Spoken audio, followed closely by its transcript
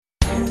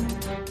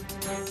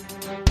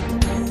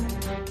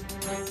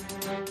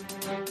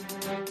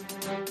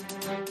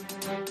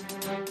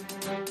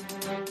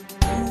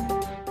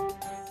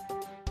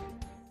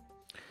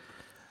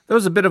There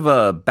was a bit of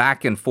a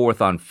back and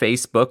forth on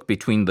Facebook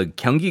between the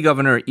Gyeonggi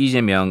governor Lee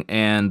Jae-myung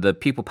and the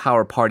People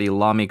Power Party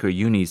lawmaker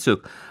Yoon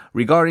Hee-suk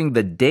regarding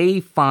the day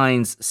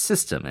fines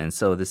system. And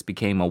so this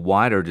became a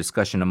wider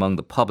discussion among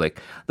the public.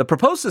 The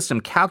proposed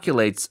system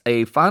calculates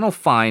a final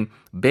fine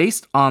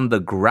based on the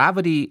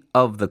gravity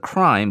of the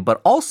crime, but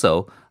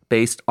also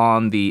based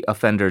on the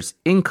offender's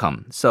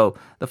income. So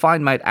the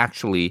fine might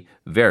actually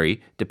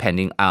vary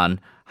depending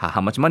on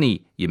how much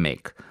money you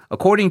make.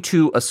 According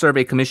to a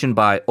survey commissioned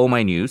by Oh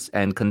My News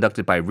and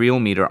conducted by Real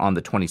Meter on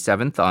the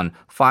 27th on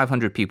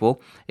 500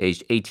 people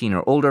aged 18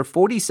 or older,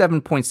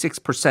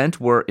 47.6%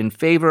 were in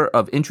favor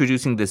of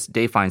introducing this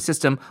day fine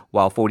system,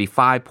 while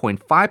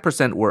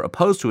 45.5% were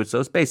opposed to it. So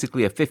it's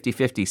basically a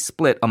 50-50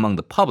 split among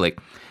the public.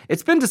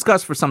 It's been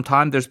discussed for some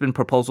time. There's been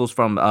proposals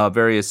from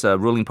various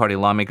ruling party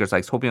lawmakers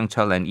like So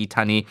Byung-chul and Lee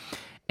Tan-hee,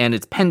 and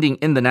it's pending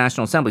in the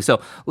National Assembly. So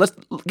let's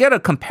get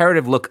a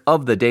comparative look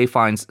of the day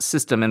fines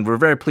system, and we're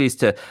very pleased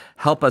to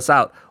help us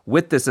out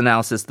with this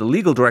analysis, the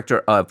legal director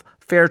of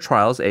Fair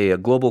Trials, a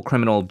global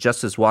criminal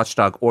justice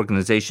watchdog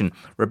organization,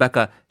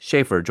 Rebecca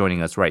Shaeffer,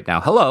 joining us right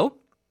now. Hello.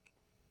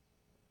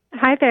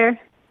 Hi there.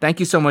 Thank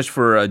you so much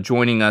for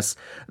joining us.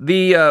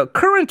 The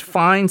current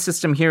fine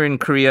system here in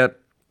Korea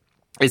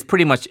is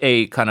pretty much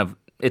a kind of,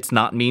 it's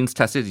not means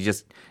tested.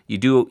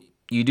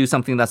 You do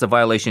something that's a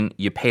violation,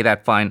 you pay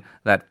that fine,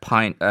 that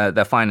fine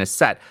is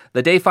set.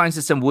 The day fine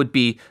system would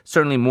be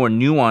certainly more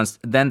nuanced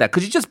than that.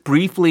 Could you just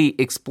briefly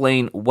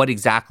explain what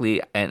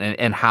exactly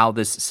and how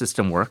this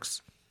system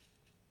works?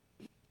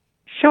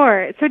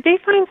 Sure. So day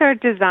fines are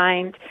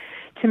designed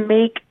to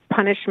make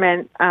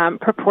punishment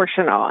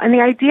proportional. And the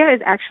idea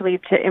is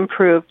actually to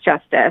improve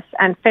justice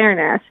and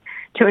fairness,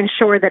 to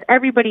ensure that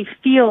everybody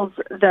feels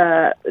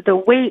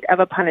the weight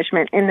of a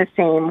punishment in the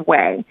same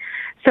way.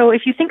 So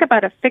if you think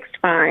about a fixed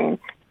fine,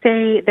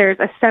 say there's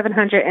a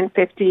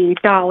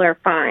 $750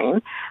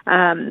 fine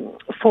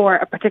for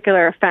a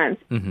particular offense.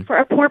 Mm-hmm. For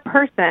a poor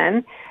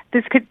person,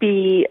 this could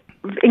be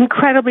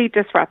incredibly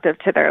disruptive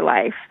to their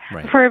life.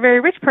 Right. For a very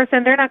rich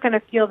person, they're not going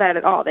to feel that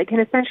at all. They can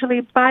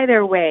essentially buy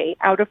their way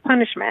out of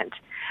punishment.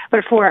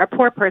 But for a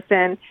poor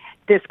person,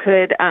 this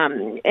could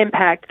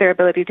impact their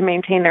ability to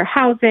maintain their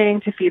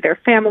housing, to feed their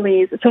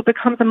families. So it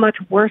becomes a much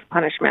worse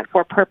punishment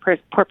for a poor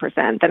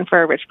person than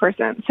for a rich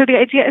person. So the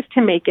idea is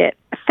to make it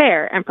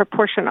fair and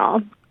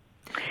proportional.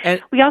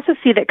 And we also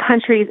see that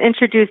countries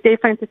introduce day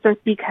fine systems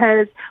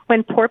because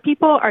when poor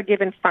people are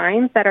given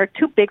fines that are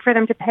too big for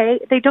them to pay,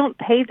 they don't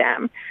pay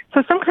them.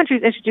 So some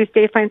countries introduce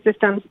day fine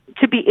systems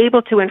to be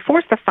able to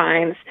enforce the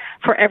fines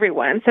for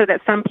everyone so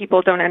that some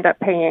people don't end up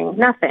paying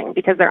nothing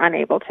because they're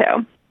unable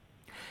to.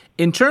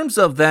 In terms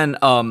of then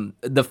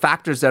the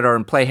factors that are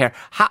in play here,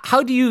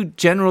 how do you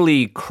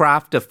generally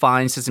craft a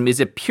fine system? Is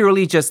it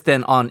purely just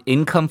then on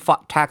income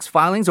tax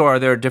filings, or are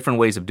there different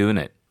ways of doing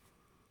it?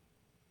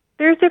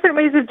 There's different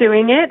ways of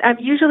doing it.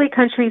 Usually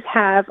countries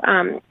have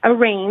a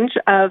range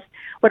of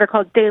what are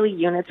called daily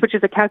units, which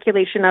is a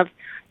calculation of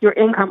your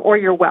income or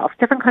your wealth.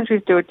 Different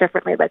countries do it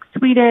differently. Like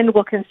Sweden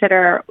will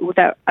consider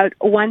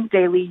one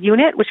daily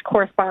unit, which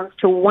corresponds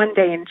to 1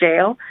 day in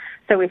jail.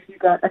 So if you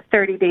got a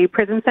 30-day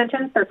prison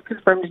sentence, that's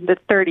confirmed into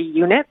 30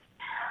 units.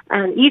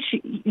 And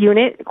each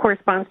unit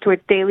corresponds to a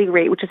daily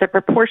rate, which is a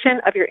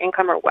proportion of your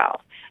income or wealth.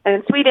 And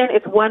in Sweden,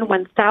 it's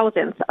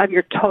 1/1000th of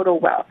your total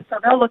wealth. So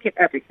they'll look at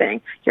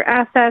everything, your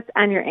assets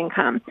and your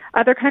income.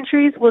 Other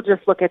countries will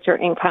just look at your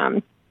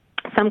income.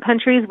 Some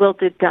countries will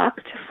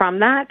deduct from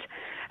that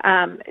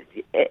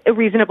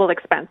reasonable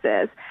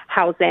expenses,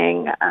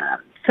 housing,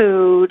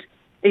 food,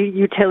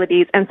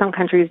 utilities, and some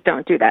countries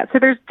don't do that. So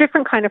there's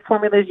different kind of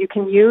formulas you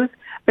can use,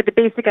 but the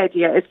basic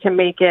idea is to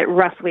make it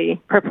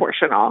roughly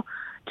proportional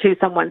to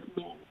someone's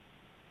means.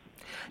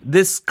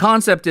 This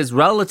concept is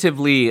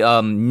relatively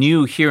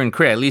new here in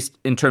Korea, at least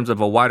in terms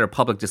of a wider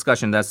public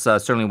discussion. That's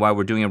certainly why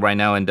we're doing it right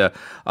now, and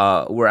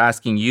we're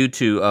asking you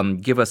to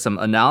give us some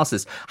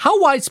analysis.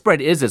 How widespread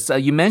is this?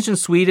 You mentioned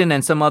Sweden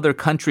and some other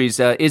countries.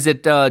 Is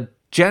it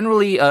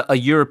generally a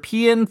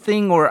European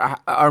thing, or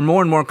are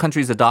more and more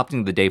countries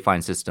adopting the day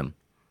fine system?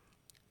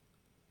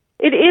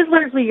 It is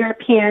largely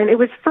European. It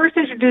was first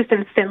introduced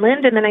in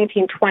Finland in the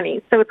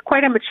 1920s, so it's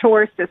quite a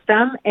mature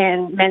system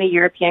in many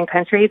European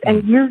countries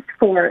and used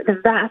for the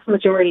vast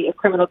majority of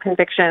criminal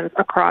convictions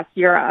across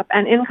Europe.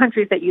 And in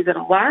countries that use it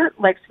a lot,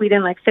 like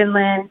Sweden, like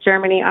Finland,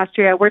 Germany,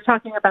 Austria, we're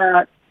talking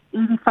about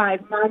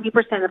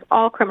 85-90% of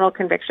all criminal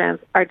convictions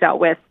are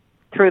dealt with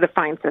through the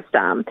fine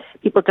system.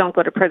 People don't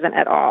go to prison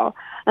at all.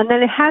 And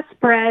then it has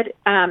spread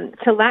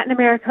to Latin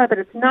America, but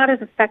it's not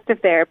as effective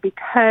there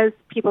because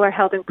people are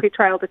held in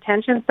pretrial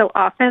detention so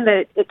often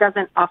that it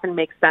doesn't often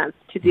make sense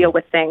to deal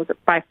with things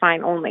by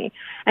fine only.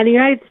 And the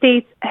United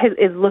States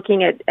is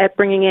looking at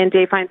bringing in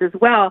day fines as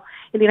well.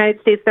 In the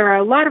United States, there are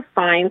a lot of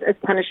fines as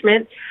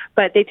punishment,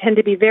 but they tend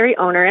to be very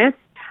onerous.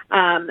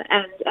 And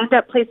end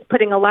up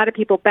putting a lot of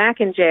people back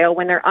in jail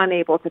when they're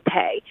unable to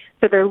pay.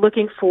 So they're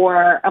looking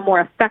for a more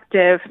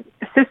effective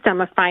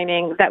system of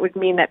fining that would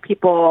mean that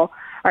people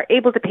are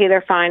able to pay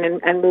their fine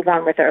and move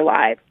on with their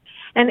lives.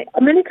 And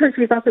many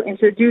countries also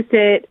introduce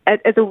it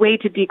as a way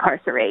to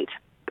decarcerate.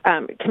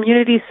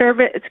 community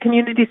service,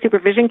 community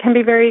supervision can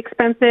be very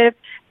expensive.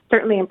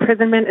 Certainly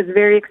imprisonment is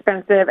very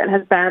expensive and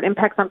has bad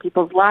impacts on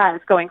people's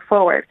lives going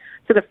forward.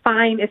 So the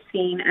fine is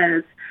seen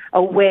as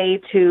a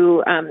way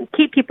to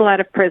keep people out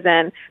of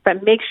prison,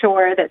 but make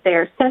sure that they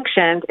are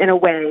sanctioned in a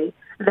way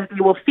that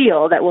they will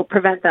feel that will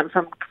prevent them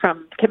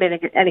from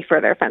committing any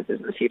further offenses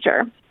in the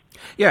future.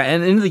 Yeah,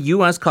 and in the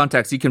U.S.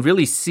 context, you can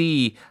really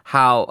see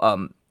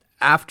how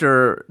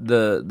after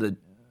the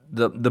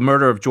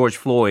murder of George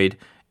Floyd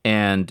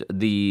and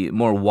the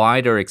more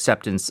wider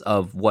acceptance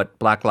of what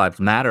Black Lives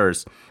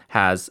Matters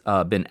has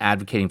been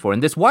advocating for,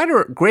 and this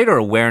greater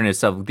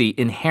awareness of the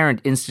inherent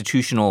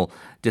institutional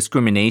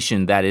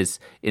discrimination that is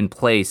in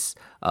place,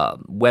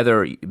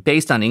 whether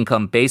based on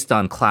income, based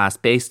on class,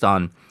 based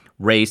on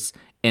race,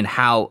 and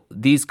how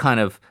these kind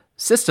of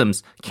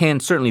systems can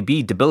certainly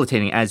be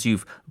debilitating, as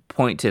you've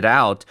pointed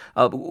out.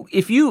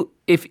 If you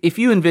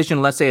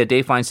envision, let's say, a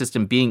day fine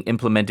system being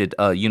implemented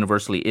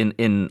universally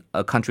in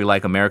a country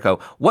like America,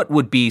 what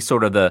would be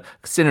sort of the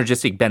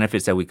synergistic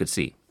benefits that we could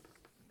see?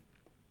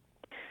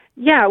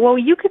 Yeah, well,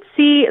 you could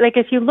see, like,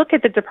 if you look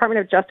at the Department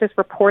of Justice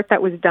report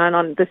that was done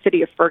on the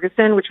city of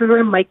Ferguson, which was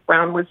where Mike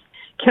Brown was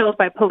killed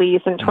by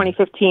police in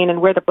 2015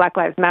 and where the Black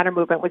Lives Matter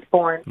movement was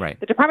born. Right.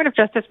 The Department of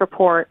Justice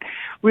report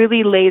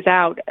really lays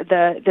out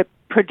the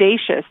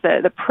predacious,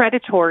 the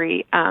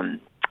predatory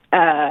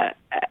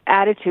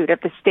attitude of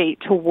the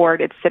state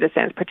toward its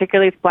citizens,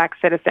 particularly its Black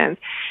citizens.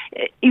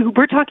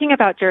 We're talking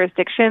about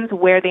jurisdictions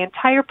where the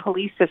entire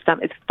police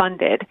system is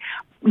funded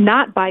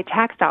not by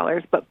tax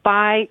dollars, but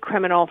by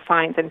criminal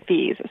fines and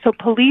fees. So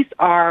police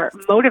are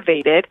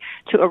motivated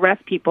to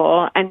arrest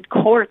people, and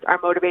courts are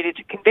motivated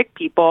to convict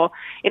people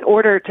in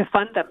order to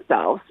fund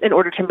themselves, in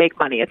order to make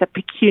money. It's a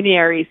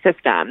pecuniary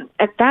system.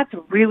 And that's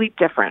really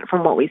different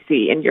from what we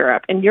see in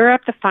Europe. In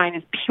Europe, the fine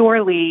is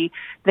purely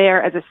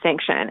there as a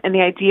sanction. And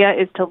the idea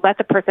is to let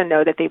the person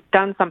know that they've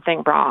done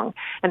something wrong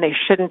and they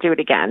shouldn't do it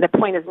again. The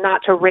point is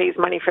not to raise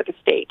money for the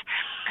state.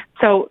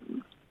 So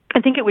I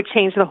think it would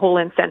change the whole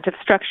incentive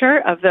structure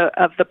of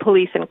the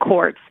police and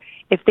courts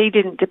if they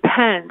didn't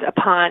depend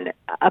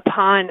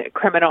upon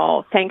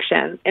criminal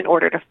sanctions in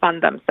order to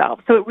fund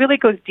themselves. So it really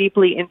goes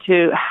deeply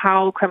into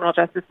how criminal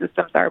justice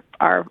systems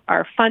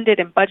are funded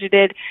and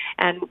budgeted,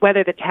 and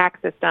whether the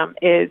tax system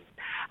is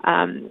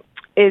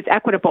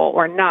equitable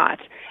or not.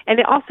 And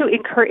it also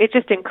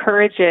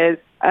encourages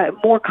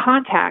more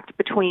contact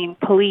between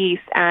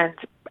police and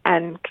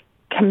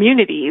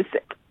communities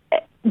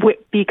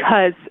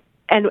because.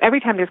 And every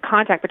time there's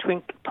contact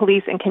between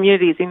police and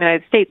communities in the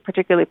United States,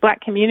 particularly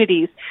Black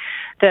communities,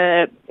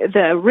 the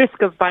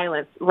risk of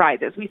violence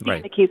rises. We see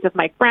in the case of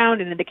Mike Brown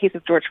and in the case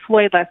of George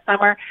Floyd last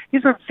summer,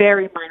 these were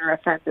very minor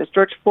offenses.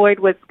 George Floyd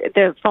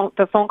the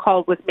phone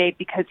call was made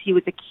because he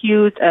was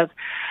accused of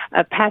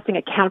passing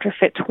a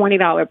counterfeit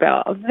 $20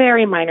 bill, a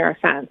very minor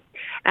offense.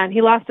 And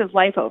he lost his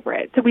life over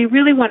it. So we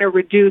really want to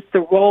reduce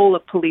the role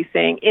of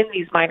policing in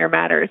these minor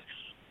matters.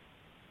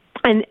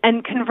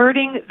 And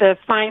converting the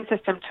fine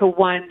system to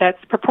one that's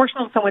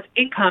proportional to someone's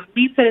income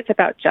means that it's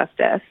about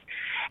justice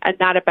and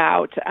not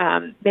about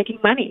making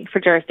money for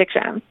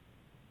jurisdictions.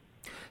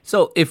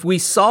 So if we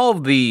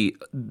solve the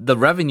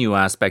revenue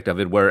aspect of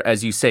it, where,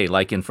 as you say,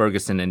 like in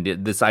Ferguson, and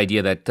this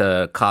idea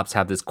that cops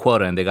have this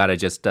quota and they got to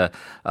just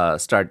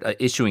start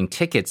issuing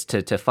tickets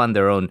to fund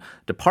their own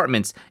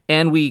departments,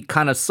 and we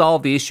kind of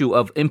solve the issue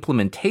of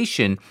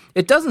implementation,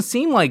 it doesn't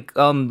seem like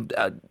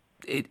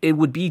it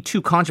would be too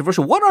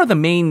controversial. What are the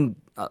main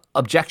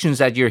objections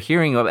that you're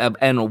hearing of,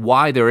 and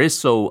why there is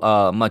so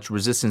much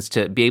resistance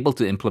to be able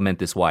to implement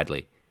this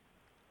widely?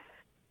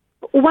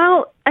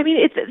 Well, I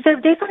mean, the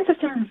day fine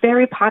system is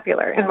very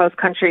popular in most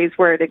countries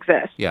where it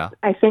exists. Yeah.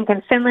 I think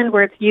in Finland,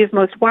 where it's used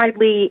most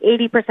widely,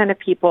 80% of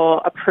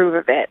people approve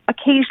of it.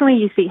 Occasionally,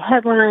 you see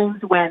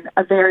headlines when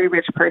a very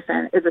rich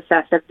person is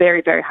assessed a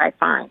very, very high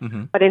fine.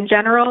 Mm-hmm. But in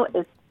general,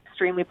 it's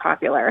extremely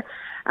popular.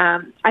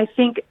 I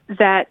think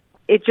that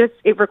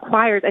it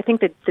requires, I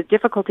think that the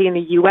difficulty in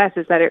the U.S.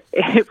 is that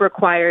it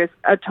requires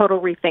a total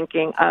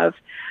rethinking of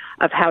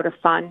how to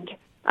fund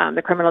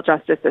the criminal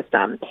justice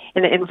system.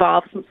 And it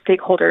involves some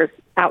stakeholders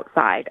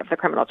outside of the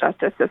criminal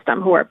justice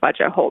system who are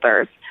budget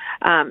holders.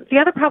 The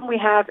other problem we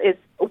have is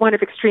one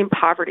of extreme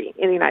poverty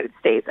in the United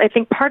States. I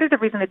think part of the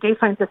reason the day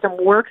fine system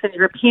works in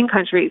European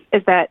countries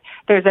is that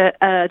there's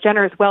a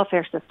generous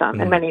welfare system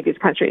in many of these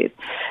countries.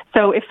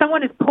 So if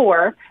someone is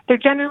poor, they're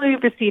generally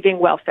receiving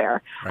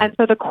welfare. Right. And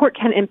so the court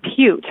can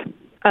impute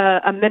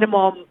a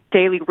minimum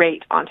daily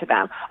rate onto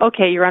them.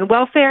 Okay, you're on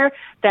welfare,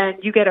 then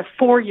you get a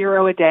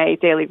 €4 a day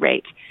daily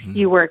rate.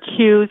 You were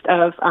accused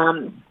of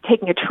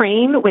taking a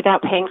train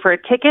without paying for a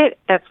ticket.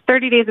 That's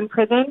 30 days in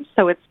prison,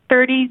 so it's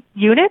 30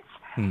 units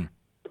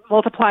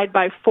multiplied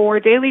by 4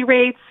 daily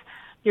rates.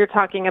 You're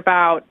talking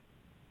about,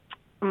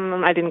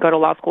 I didn't go to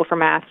law school for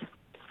math,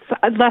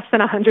 less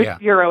than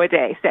 €100 a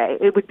day, say.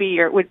 It would be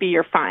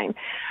your fine.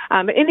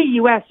 In the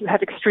U.S., you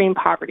have extreme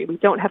poverty. We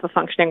don't have a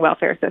functioning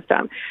welfare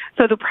system.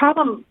 So the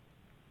problem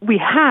we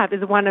have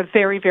is one of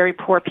very, very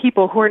poor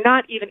people who are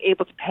not even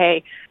able to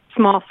pay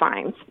small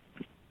fines.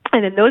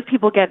 And then those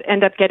people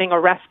end up getting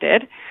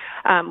arrested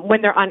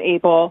when they're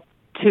unable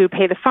to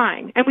pay the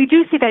fine. And we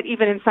do see that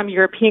even in some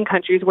European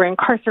countries where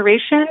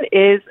incarceration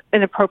is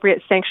an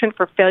appropriate sanction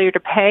for failure to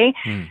pay.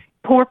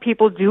 Poor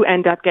people do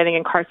end up getting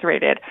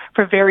incarcerated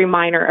for very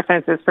minor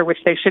offenses for which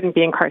they shouldn't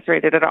be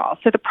incarcerated at all.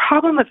 So the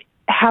problem of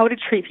how to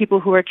treat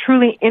people who are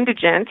truly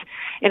indigent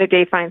in a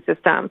day fine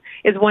system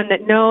is one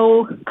that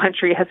no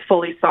country has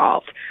fully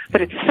solved.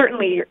 But it's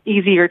certainly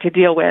easier to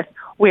deal with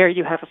where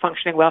you have a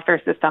functioning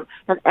welfare system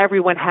and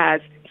everyone has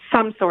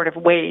some sort of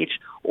wage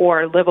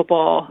or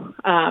livable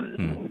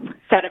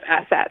set of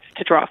assets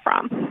to draw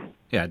from.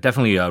 Yeah,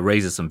 definitely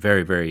raises some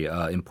very, very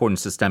important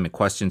systemic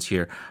questions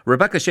here.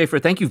 Rebecca Shaeffer,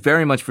 thank you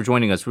very much for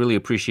joining us. Really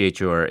appreciate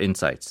your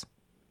insights.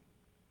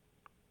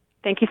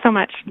 Thank you so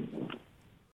much.